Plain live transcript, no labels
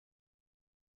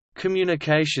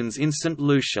Communications in Saint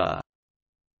Lucia.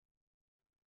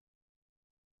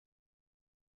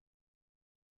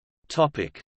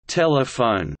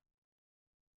 Telephone.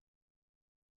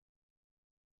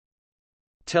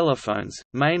 Telephones,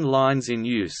 main lines in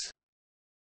use.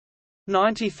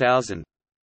 90,000.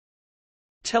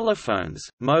 Telephones,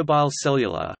 mobile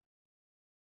cellular.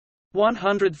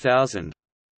 100,000.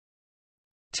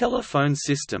 Telephone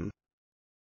system.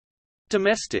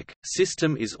 Domestic,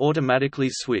 system is automatically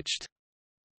switched.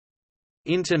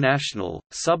 International,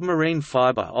 submarine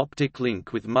fiber optic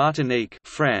link with Martinique,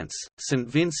 France, St.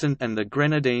 Vincent and the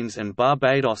Grenadines and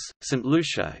Barbados. Saint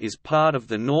Lucia is part of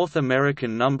the North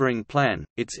American numbering plan,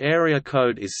 its area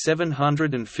code is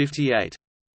 758.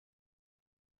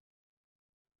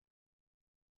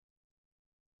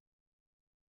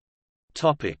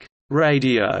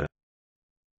 Radio.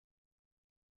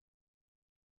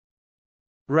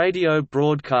 Radio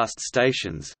broadcast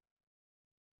stations.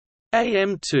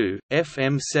 AM2,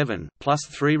 FM7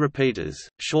 +3 repeaters,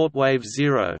 shortwave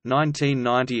 0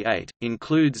 1998,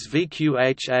 includes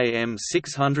VQH AM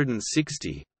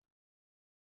 660.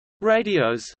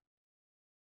 Radios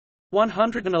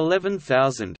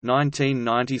 111,000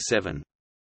 1997.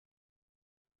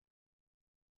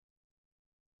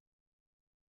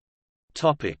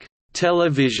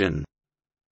 Television.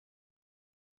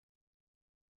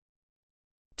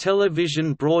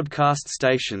 Television broadcast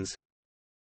stations,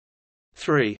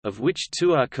 3 of which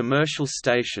 2 are commercial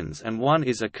stations and 1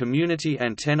 is a community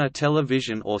antenna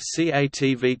television or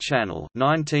CATV channel.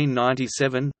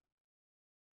 1997.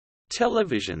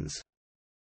 Televisions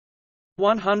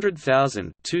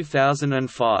 100,000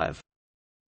 2005.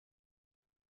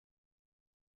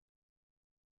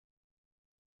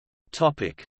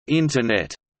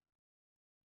 Internet.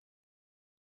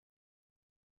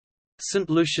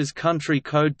 St. Lucia's country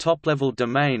code top-level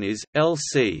domain is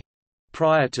LC.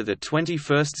 Prior to the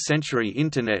 21st century,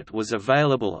 Internet was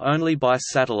available only by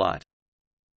satellite.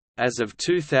 As of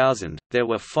 2000, there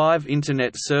were 5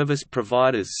 Internet service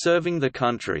providers serving the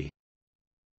country.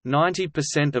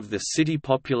 90% of the city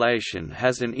population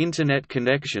has an Internet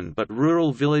connection, but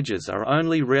rural villages are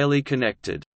only rarely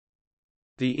connected.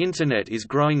 The Internet is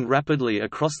growing rapidly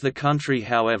across the country,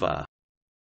 however.